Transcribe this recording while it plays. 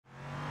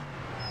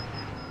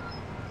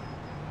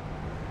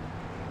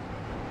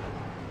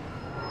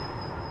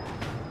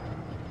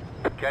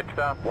Catch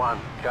the 1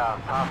 car,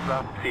 pass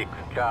the 6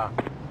 car.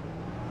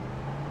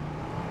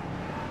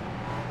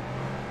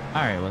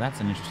 Alright, well that's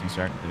an interesting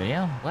start to the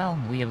video. Well,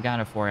 we have got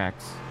a 4X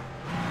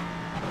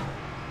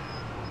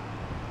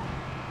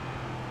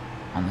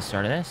on the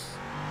start of this.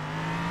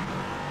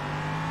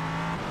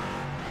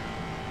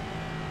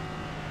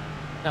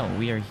 So,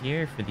 we are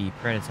here for the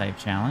prototype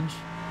challenge.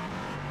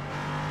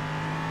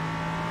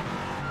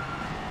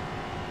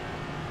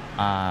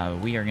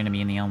 We are going to be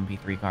in the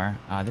LMP3 car.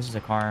 This is a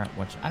car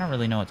which I don't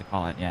really know what to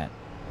call it yet.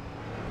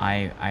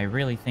 I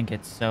really think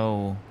it's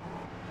so...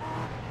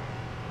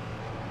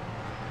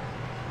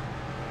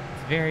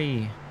 It's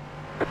very...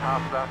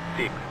 Pass the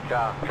 6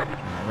 car.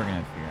 We're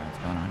going to figure out what's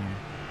going on here.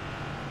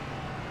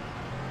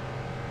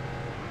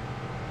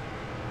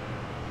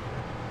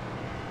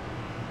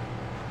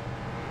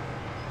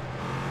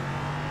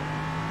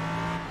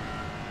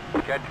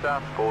 Catch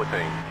the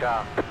 14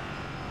 car.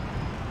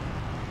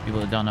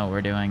 People that don't know what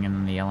we're doing,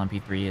 and the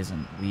LMP3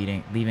 isn't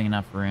leaving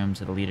enough room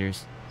to the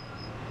leaders,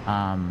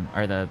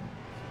 or the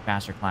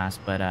faster class.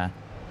 But yeah,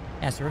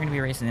 so we're going to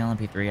be racing the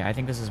LMP3. I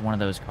think this is one of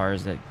those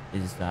cars that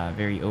is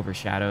very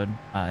overshadowed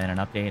in an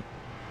update.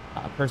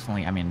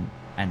 Personally, I mean,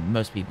 and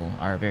most people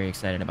are very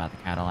excited about the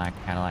Cadillac.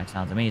 The Cadillac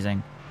sounds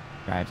amazing,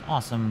 drives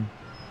awesome,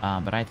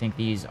 but I think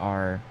these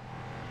are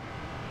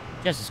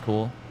just as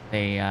cool.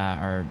 They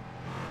are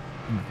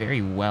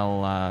very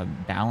well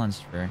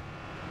balanced for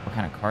what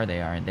kind of car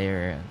they are.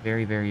 They're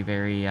very, very,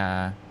 very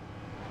kind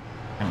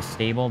of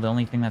stable. The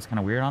only thing that's kind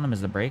of weird on them is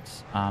the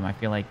brakes. I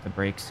feel like the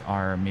brakes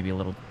are maybe a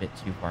little bit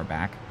too far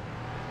back.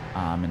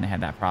 And they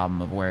had that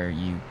problem of where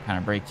you kind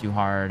of brake too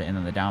hard and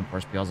then the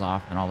downforce peels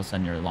off and all of a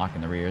sudden you're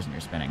locking the rears and you're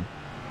spinning.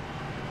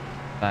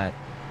 But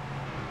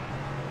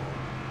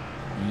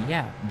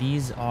yeah,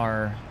 these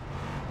are,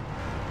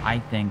 I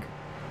think,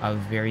 a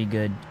very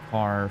good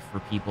car for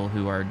people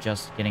who are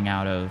just getting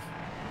out of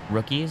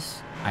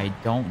rookies. I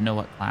don't know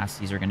what class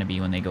these are going to be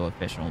when they go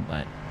official,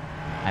 but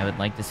I would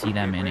like to see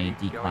them in a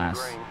D-class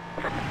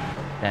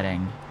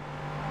setting.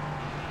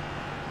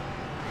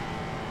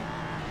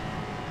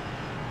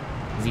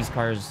 These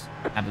cars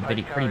have a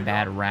pretty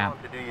bad rap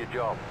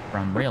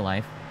from real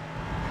life.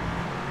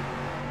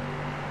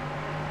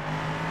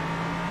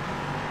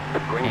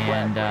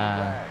 And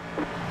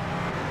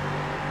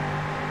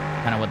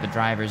kind of what the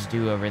drivers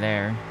do over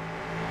there.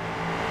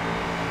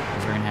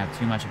 Because we're going to have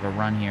too much of a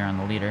run here on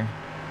the leader.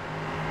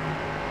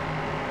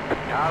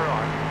 Car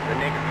on, the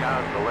next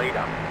car's the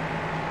leader.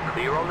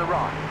 Clear on the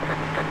right.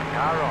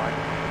 Car right,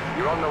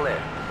 you're on the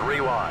left,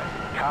 3 wide.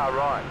 Car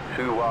right,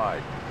 2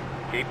 wide.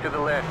 Keep to the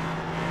left.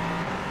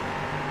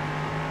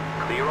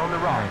 Clear on the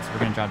right. Alright, so we're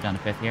going to drop down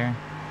to 5th here.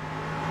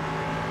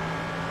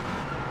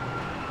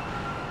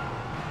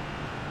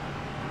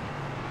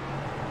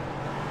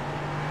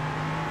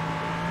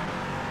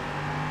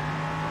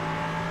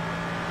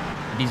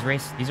 These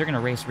are going to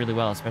race really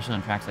well, especially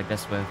on tracks like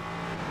this with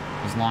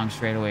these long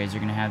straightaways.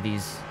 You're going to have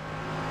these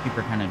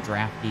super kind of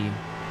drafty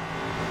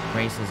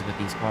races with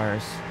these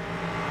cars.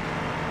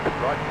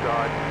 Right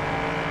side.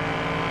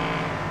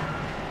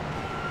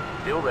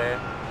 Still there.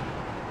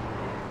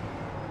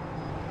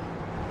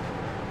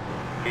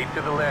 Keep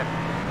to the left.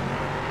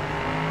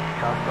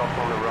 Car stops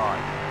on the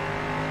right.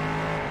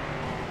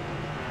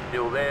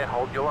 Still there,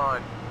 hold your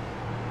line.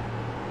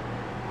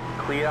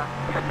 Clear.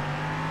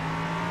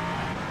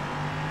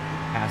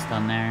 Passed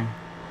on there.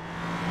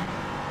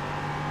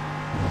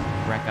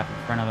 Wreck up in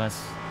front of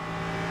us.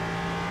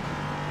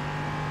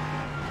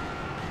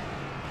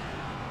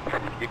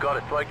 You got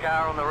a slow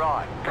car on the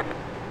right.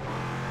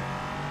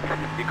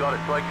 You got a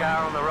slow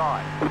car on the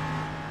right.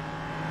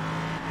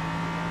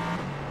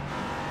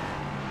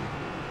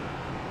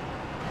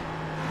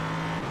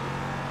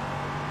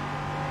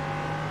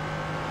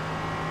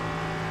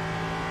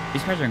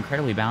 These cars are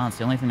incredibly balanced.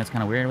 The only thing that's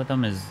kind of weird with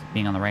them is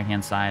being on the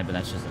right-hand side, but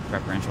that's just a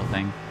preferential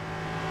thing.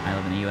 I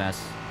live in the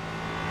US.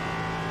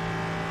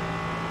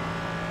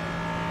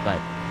 But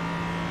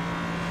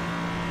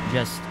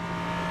just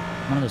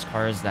one of those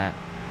cars that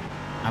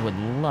I would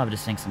love to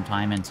sink some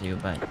time into,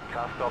 but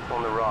Car stop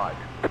on the right.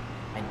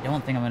 I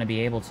don't think I'm going to be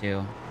able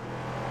to.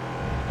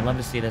 I'd love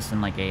to see this in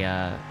like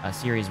a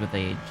series with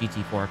a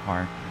GT4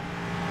 car.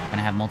 Kind of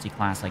have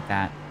multi-class like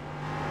that.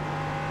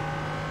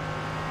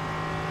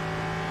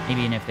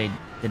 Maybe even if they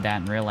did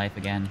that in real life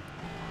again.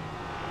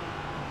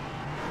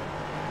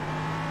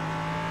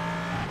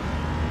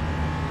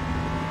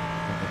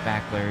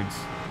 Backwards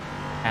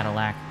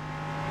Cadillac.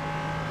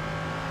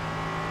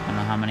 I don't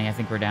know how many. I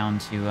think we're down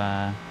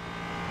to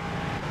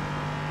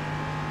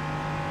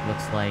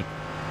looks like,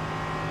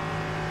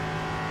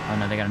 oh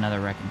no, they got another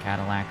wrecking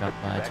Cadillac up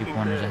 2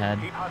 corners ahead.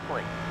 Keep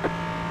hustling.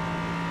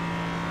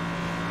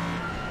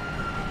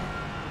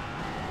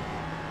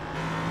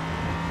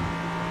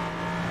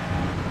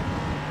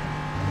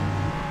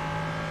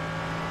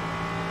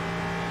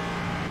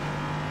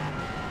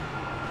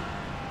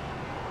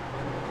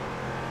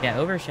 Yeah,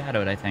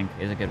 overshadowed, I think,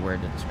 is a good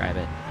word to describe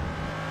it.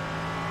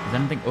 Because I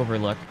don't think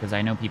overlooked, because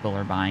I know people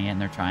are buying it and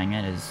they're trying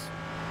it, is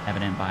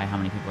evident by how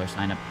many people are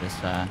signed up for this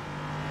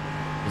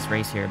this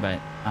race here.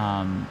 But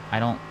I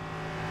don't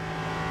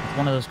It's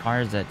one of those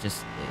cars that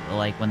just,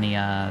 like when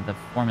the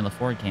Formula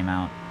Ford came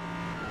out,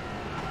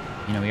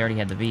 you know, we already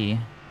had the V.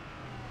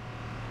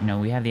 You know,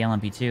 we have the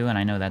LMP2, and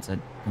I know that's a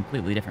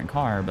completely different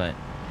car, but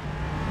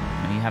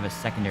you know, you have a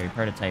secondary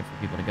prototype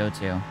for people to go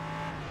to.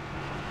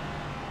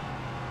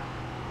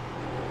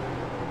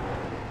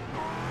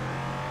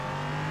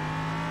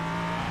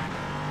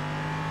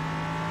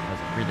 That was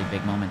a really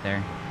big moment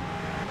there.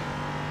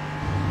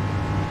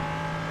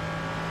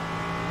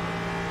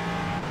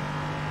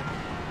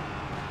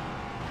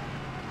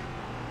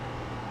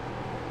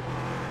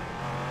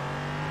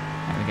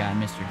 And we got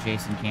Mr.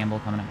 Jason Campbell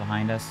coming up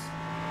behind us.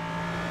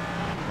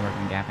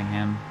 Working, gapping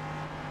him.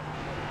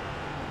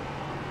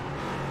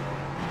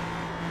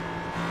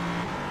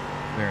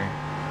 We're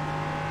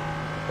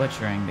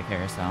butchering the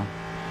carousel.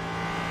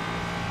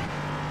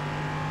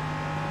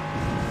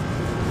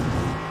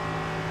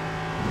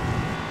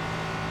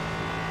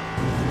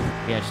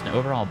 Yeah, just an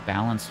overall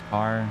balanced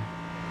car.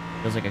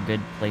 Feels like a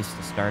good place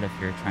to start if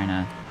you're trying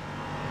to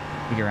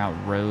figure out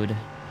road.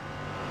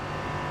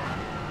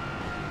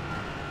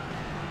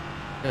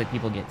 I feel like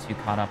people get too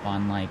caught up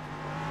on, like,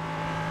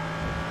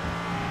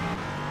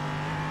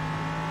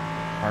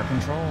 car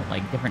control,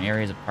 like different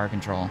areas of car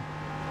control,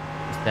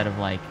 instead of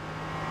like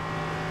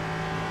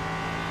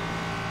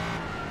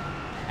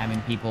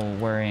having people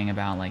worrying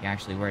about like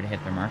actually where to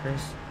hit their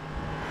markers.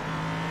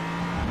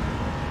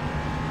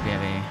 We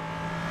have a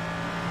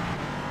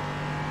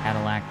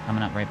Cadillac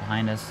coming up right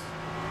behind us.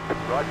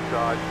 Right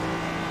side.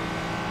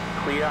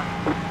 Clear.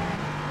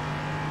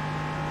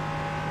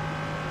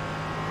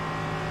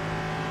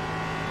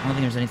 I don't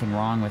think there's anything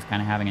wrong with kind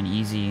of having an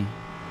easy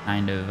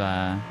kind of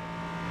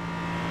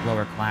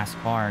lower class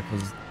car,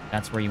 because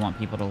that's where you want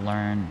people to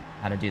learn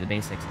how to do the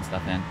basics and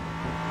stuff in.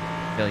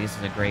 I feel like this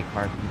is a great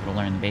car for people to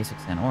learn the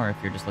basics in, or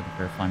if you're just looking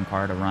for a fun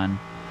car to run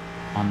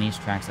on these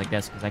tracks like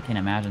this, because I can't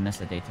imagine this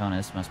at Daytona.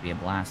 This must be a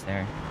blast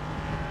there.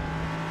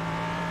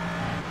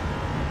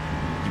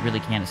 You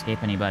really can't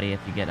escape anybody if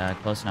you get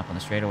close enough on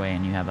the straightaway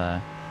and you have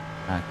a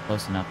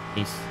close enough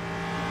pace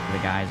for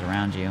the guys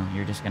around you.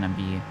 You're just going to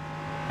be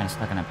kind of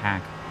stuck in a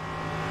pack.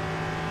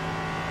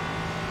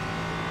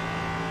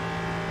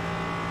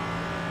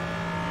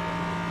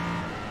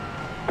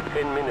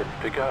 Ten minutes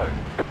to go.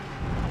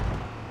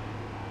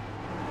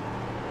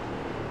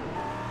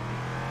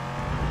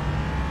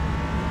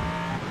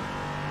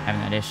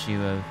 Having that issue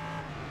of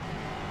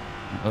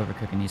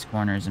overcooking these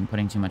corners and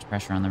putting too much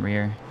pressure on the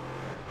rear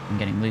and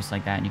getting loose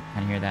like that, and you can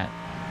kind of hear that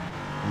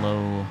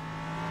low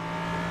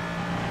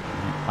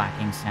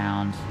clacking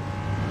sound.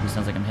 It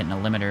sounds like I'm hitting a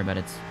limiter, but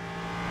it's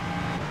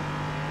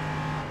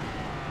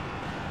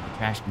the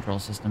trash control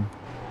system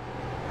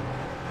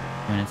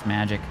doing its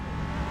magic.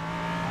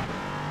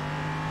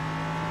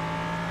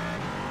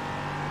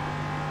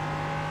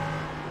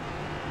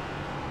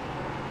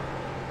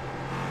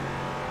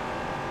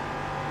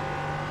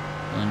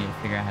 I need to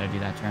figure out how to do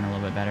that turn a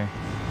little bit better.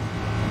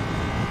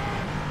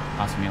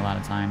 Costing me a lot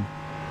of time.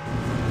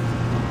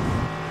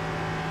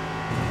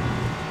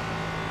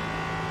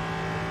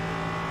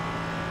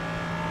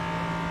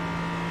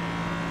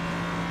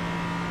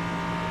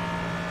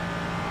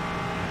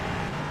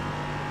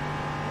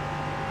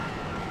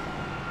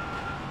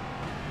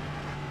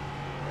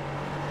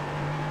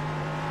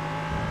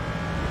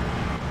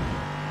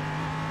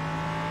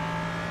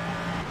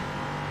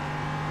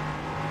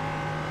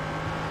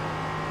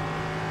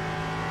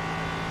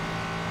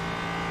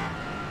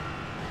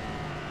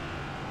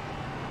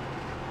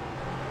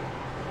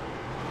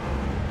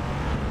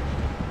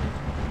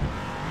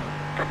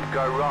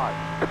 Go right.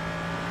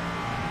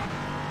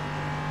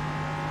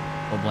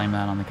 We'll blame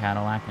that on the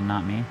Cadillac and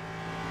not me.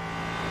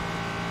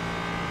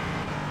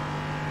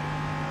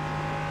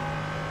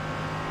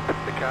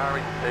 The car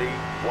in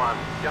P1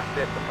 just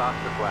set the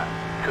fastest lap.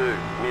 2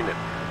 minutes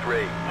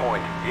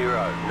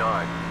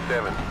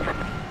 3.097.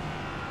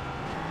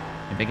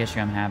 The big issue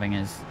I'm having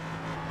is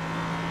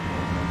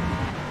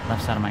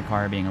left side of my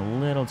car being a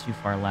little too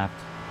far left.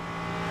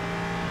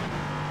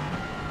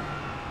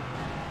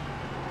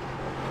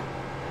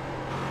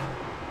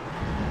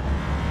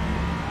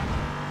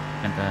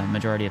 Spent the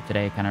majority of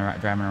today kind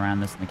of driving around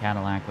this in the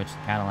Cadillac, which the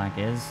Cadillac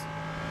is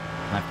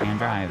left-hand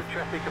drive. The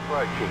traffic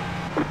approaching.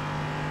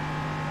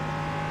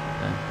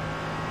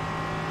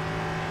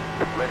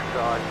 Left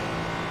side.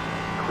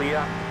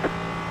 Clear.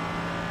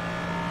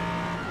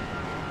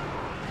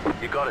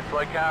 You got a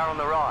slow car on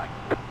the right.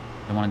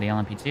 And one of the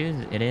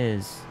LMP2s, it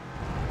is.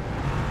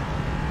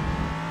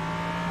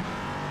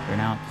 We're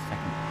now up to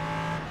second.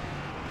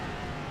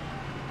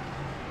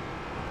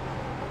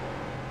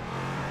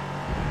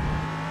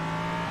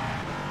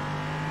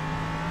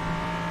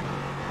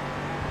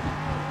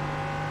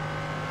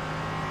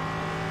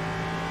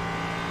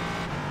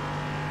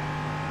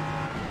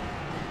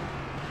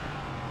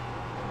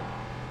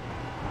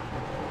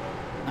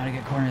 Not a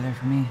good corner there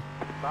for me.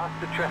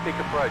 Faster traffic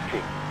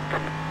approaching.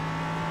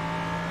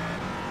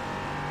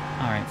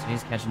 Alright, so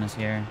he's catching us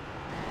here.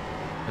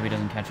 Hope he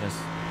doesn't catch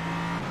us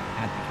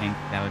at the kink.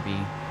 That would be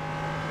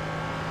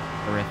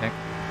horrific.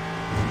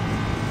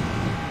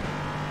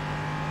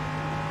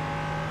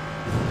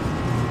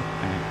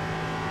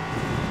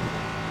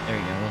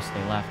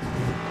 stay left.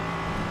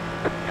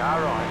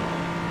 Car right.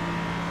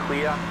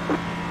 Clear.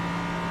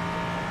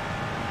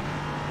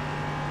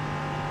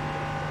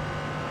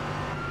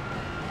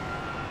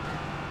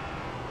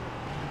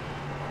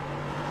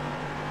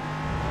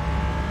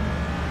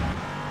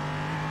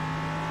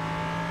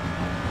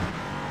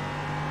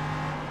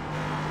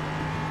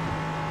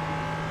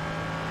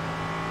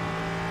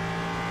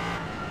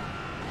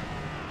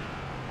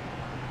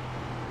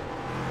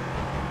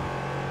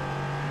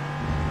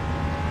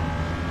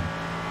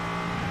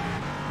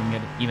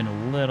 Get even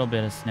a little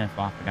bit of sniff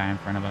off the guy in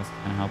front of us. It's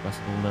going to help us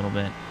a little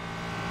bit.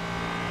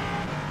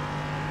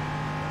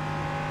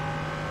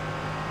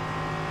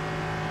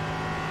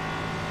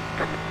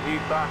 New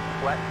fast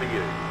flat for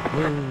you.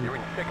 Woo. You're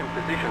in second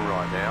position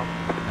right now.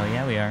 Oh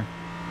yeah, we are.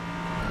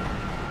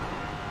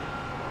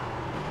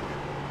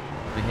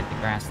 We hit the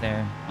grass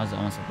there. That was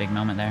almost a big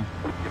moment there.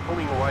 You're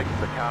pulling away from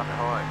the car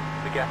behind.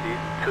 The gap is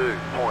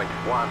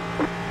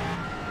 2.1.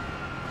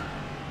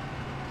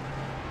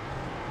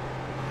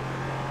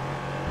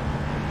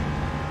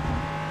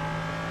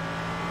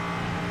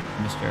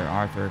 Mr.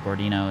 Arthur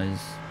Gordino is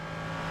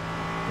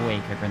way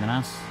quicker than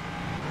us.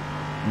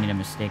 We need a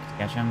mistake to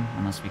catch him,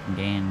 unless we can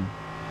gain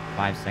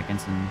 5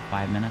 seconds in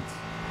 5 minutes.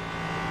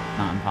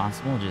 Not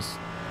impossible, just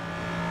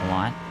a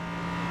lot.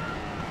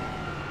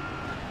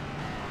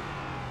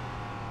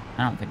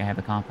 I don't think I have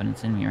the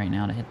confidence in me right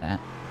now to hit that.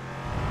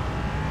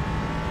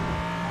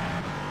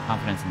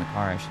 Confidence in the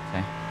car, I should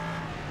say.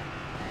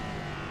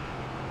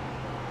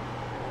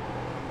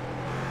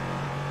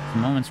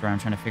 Some moments where I'm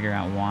trying to figure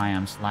out why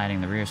I'm sliding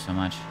the rear so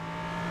much.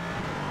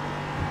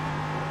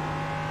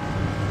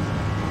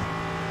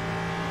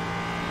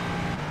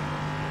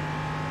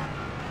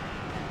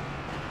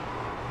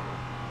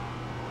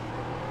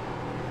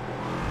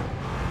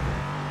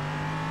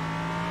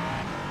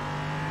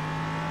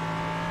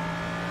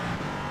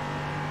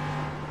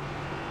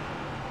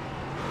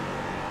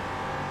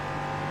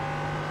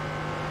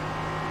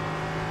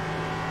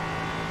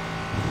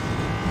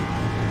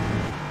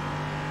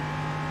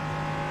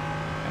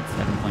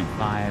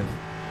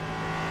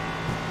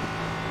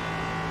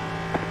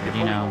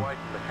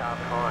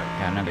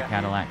 Got another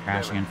Cadillac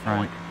crashing in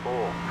front.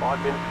 5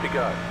 minutes to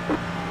go.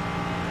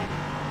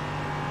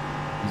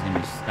 He's gonna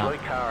be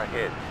stuck. Car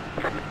ahead.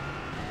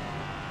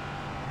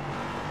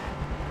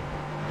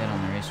 Dead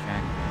on the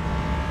racetrack.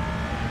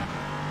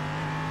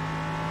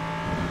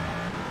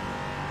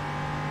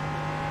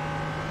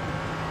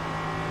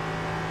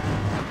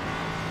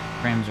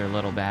 Frames are a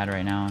little bad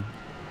right now.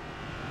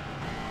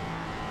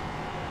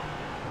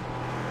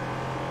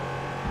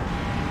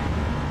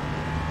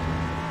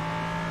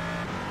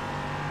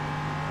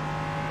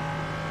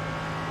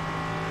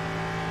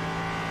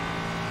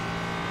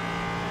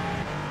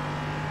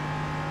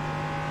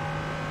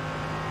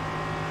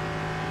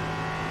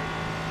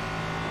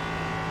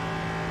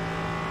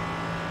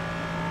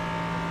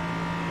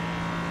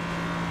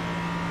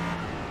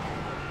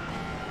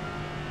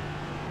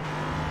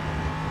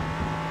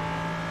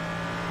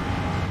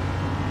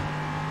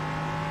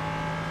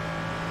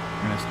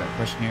 Start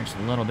pushing here just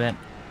a little bit.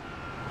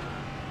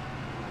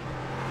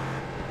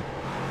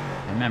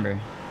 Remember,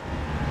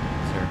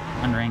 these are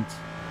unranked.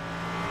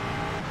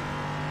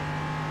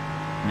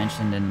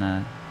 Mentioned in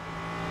the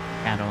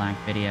Cadillac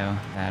video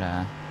that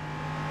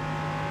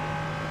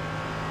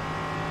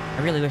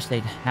I really wish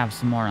they'd have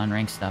some more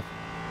unranked stuff,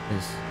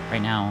 because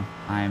right now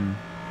I'm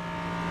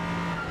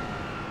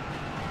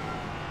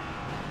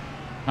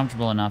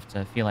comfortable enough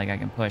to feel like I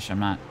can push. I'm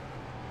not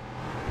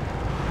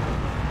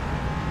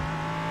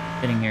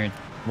sitting here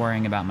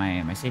worrying about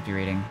my safety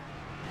rating.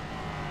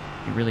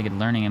 It'd be a really good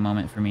learning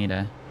moment for me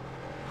to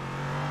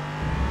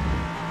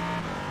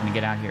kind of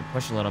get out here,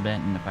 push a little bit,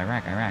 and if I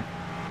wreck, I wreck.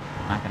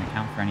 Not going to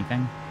count for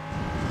anything.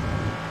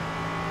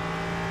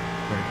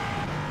 We're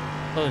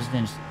closed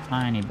in just a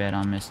tiny bit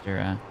on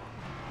Mr.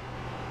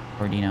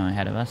 Gordino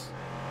ahead of us.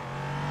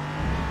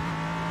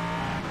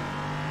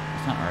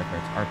 It's not Arthur,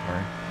 it's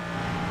Arthur.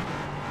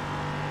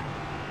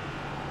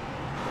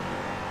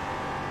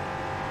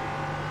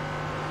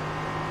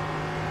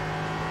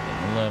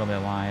 A little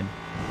bit wide.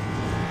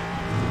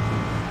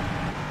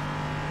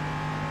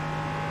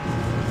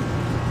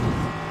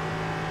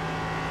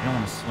 You don't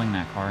want to swing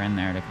that car in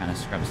there to kind of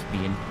scrub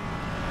speed.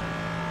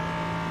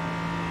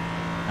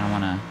 I don't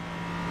want to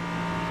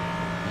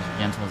be as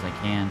gentle as I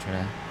can, try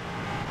to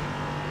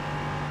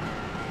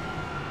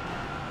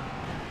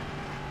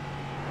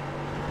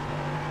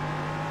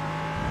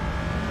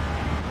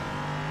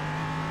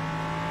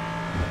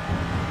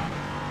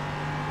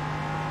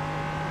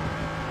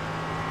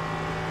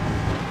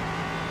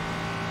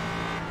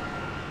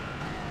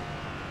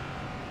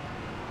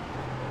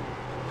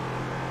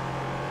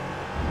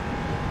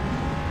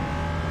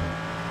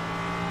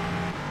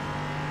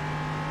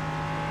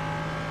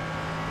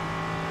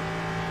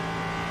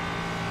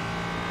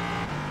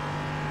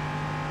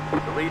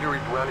The leader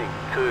is running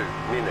 2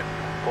 minutes,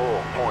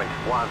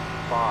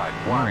 4.151.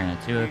 We're in a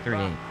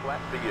 2:03.8.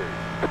 Flat for you.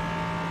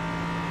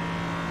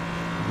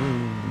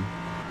 Woo.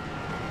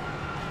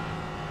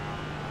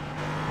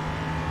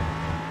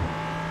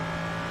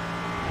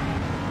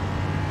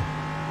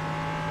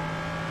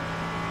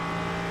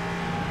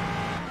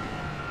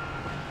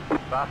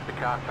 Faster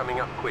car coming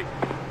up quick.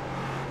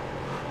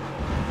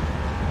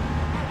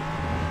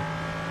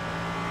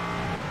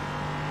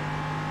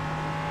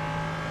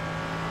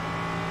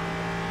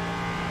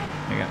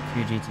 We got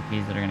 2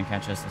 GTPs that are going to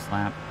catch us this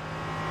lap.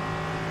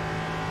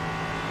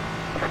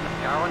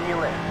 Car on your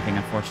left. I think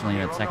unfortunately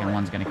that second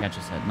one's going to catch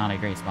us at not a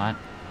great spot.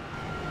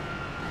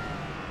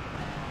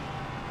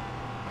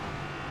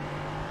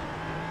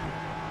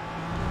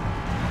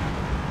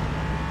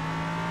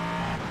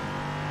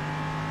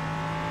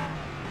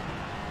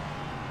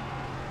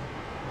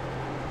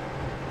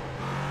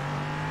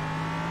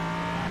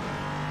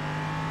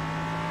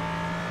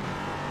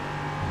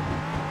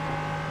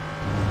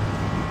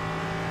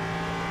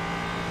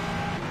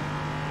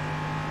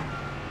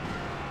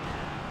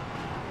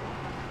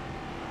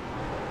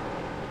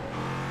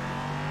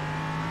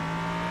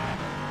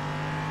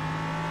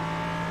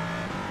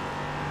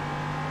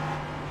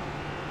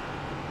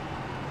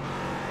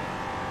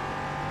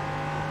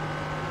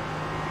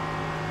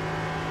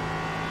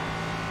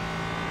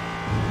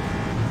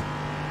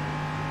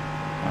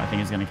 I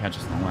think he's going to catch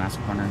us in the last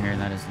corner here.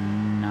 That is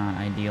not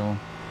ideal.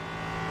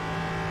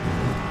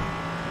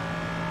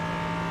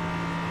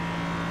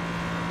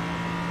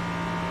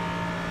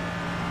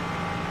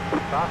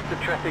 Faster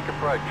traffic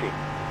approaching.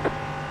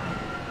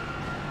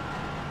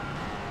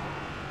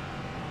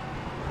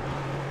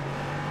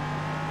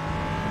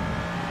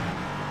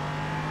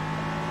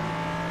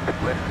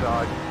 Left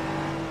side.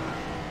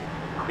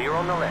 Clear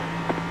on the left.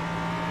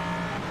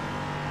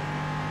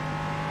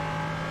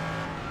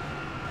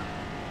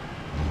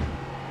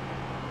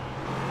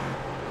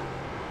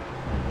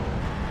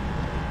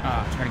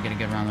 Try to get a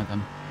good run with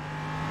him.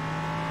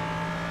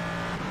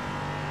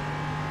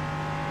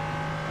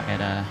 I had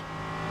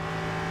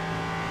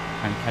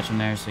trying to catch him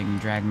there so he can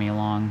drag me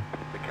along.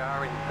 The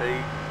car in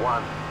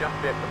P1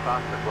 just at the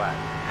faster flat.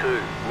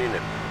 2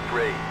 minutes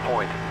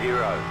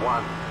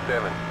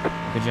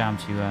 3.017. Good job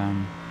to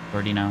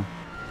Gordino.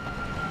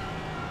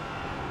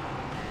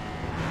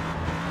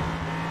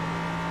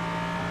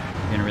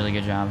 Doing a really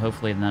good job.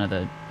 Hopefully none of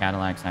the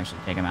Cadillacs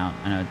actually take him out.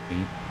 I know it'd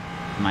be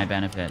to my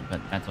benefit,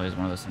 but that's always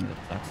one of those things that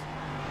sucks.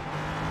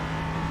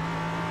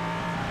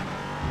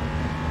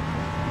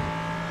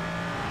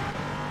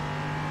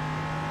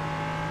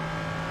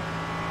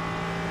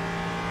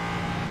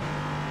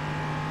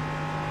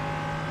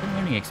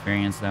 Learning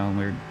experience though.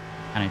 We're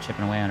kind of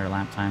chipping away at our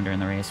lap time during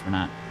the race. We're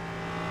not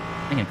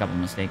making a couple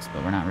mistakes,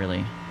 but we're not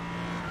really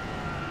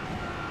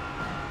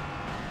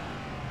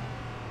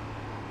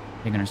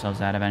taking ourselves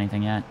out of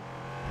anything yet.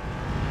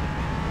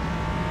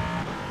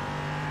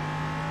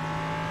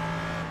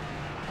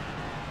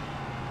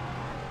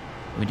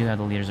 We do have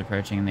the leaders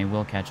approaching, and they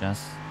will catch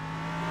us.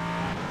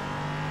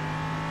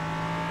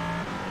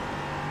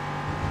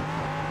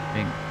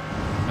 Big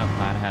smoke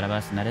cloud ahead of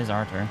us, and that is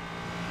Arthur.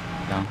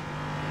 So.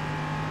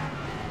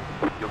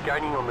 You're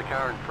gaining on the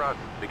car in front.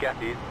 The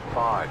gap is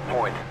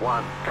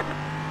 5.1.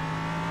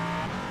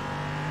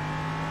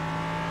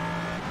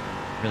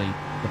 Really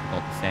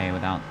difficult to say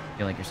without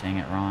feel like you're saying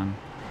it wrong.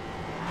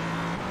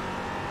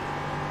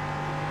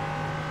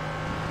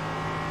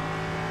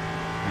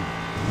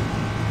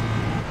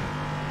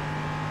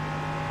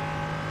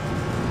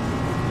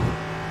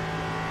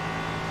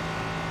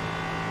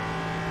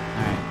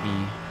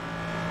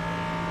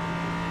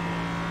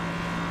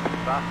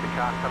 Faster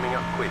car coming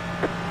up quick.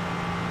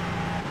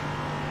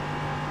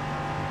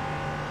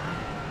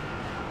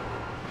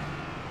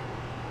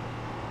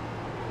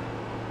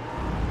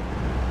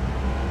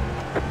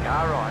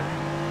 Car right.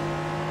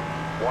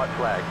 White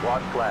flag,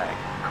 white flag.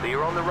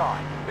 Clear on the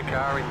right. The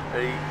car in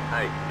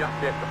P8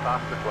 just at the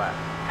faster flat.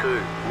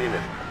 2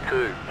 minutes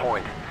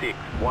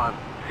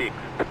 2.616.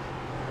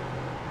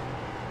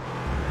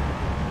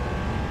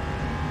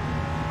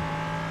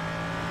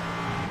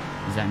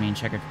 Does that mean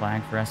checkered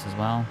flag for us as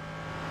well?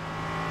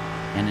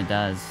 And it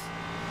does.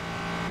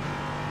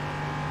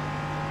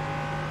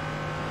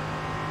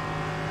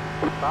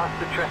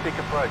 Faster traffic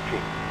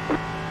approaching.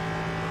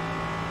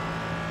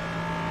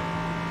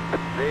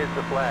 There's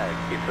the flag.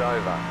 It's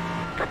over.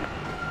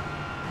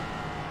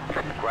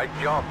 Great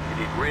job. You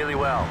did really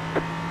well.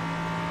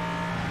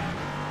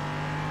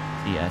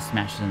 He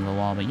smashes into the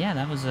wall, but yeah,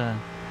 that was a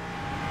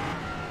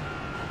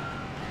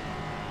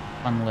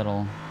fun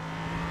little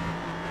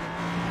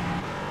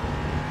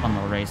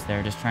race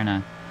there. Just trying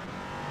to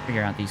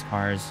figure out these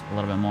cars a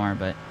little bit more,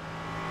 but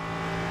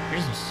they're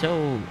just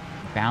so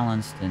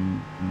balanced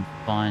and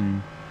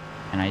fun,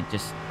 and I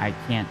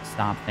can't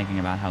stop thinking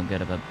about how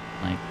good of a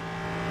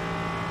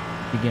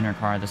beginner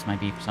car this might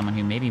be for someone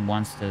who maybe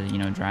wants to, you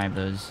know, drive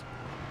those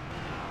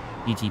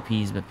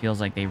GTPs but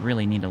feels like they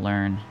really need to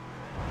learn,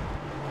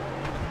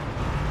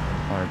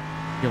 or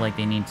feel like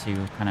they need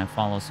to kind of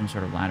follow some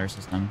sort of ladder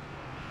system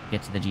to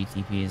get to the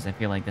GTPs. I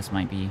feel like this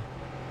might be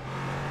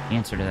the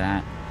answer to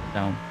that.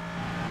 So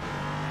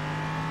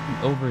an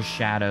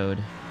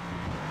overshadowed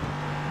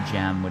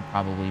gem would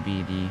probably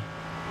be the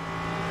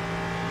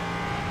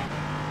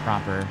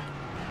proper,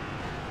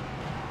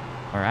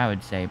 or I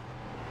would say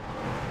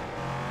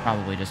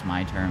probably just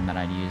my term that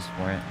I'd use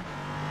for it.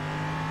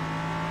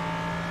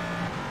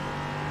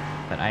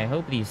 But I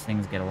hope these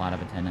things get a lot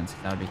of attendance,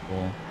 'cause that would be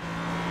cool.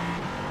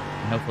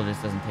 And hopefully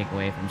this doesn't take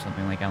away from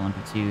something like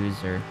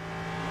LMP2s or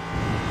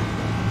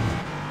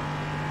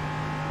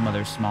some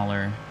other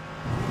smaller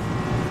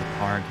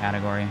car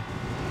category.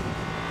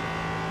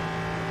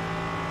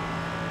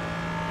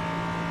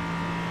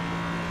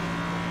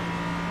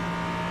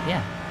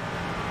 Yeah.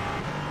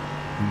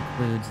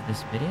 Concludes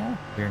this video.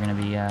 We're going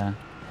to be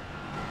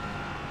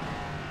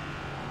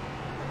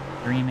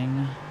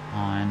streaming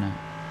on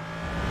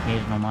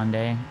occasional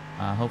Monday,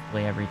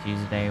 hopefully every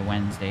Tuesday,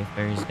 Wednesday,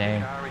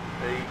 Thursday,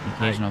 the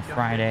occasional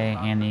Friday,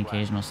 and the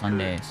occasional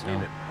Sunday. So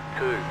if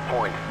you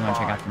want to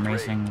check out some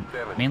racing,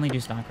 mainly do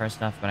stock car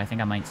stuff, but I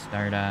think I might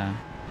start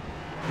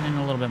doing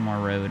a little bit more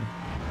road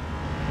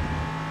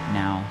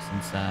now,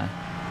 since I'm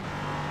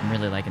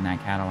really liking that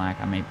Cadillac.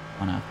 I may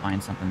want to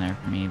find something there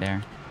for me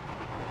there.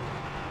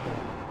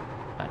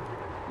 But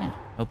yeah,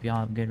 hope you all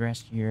have a good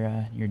rest of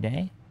your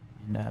day,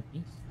 and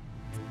peace.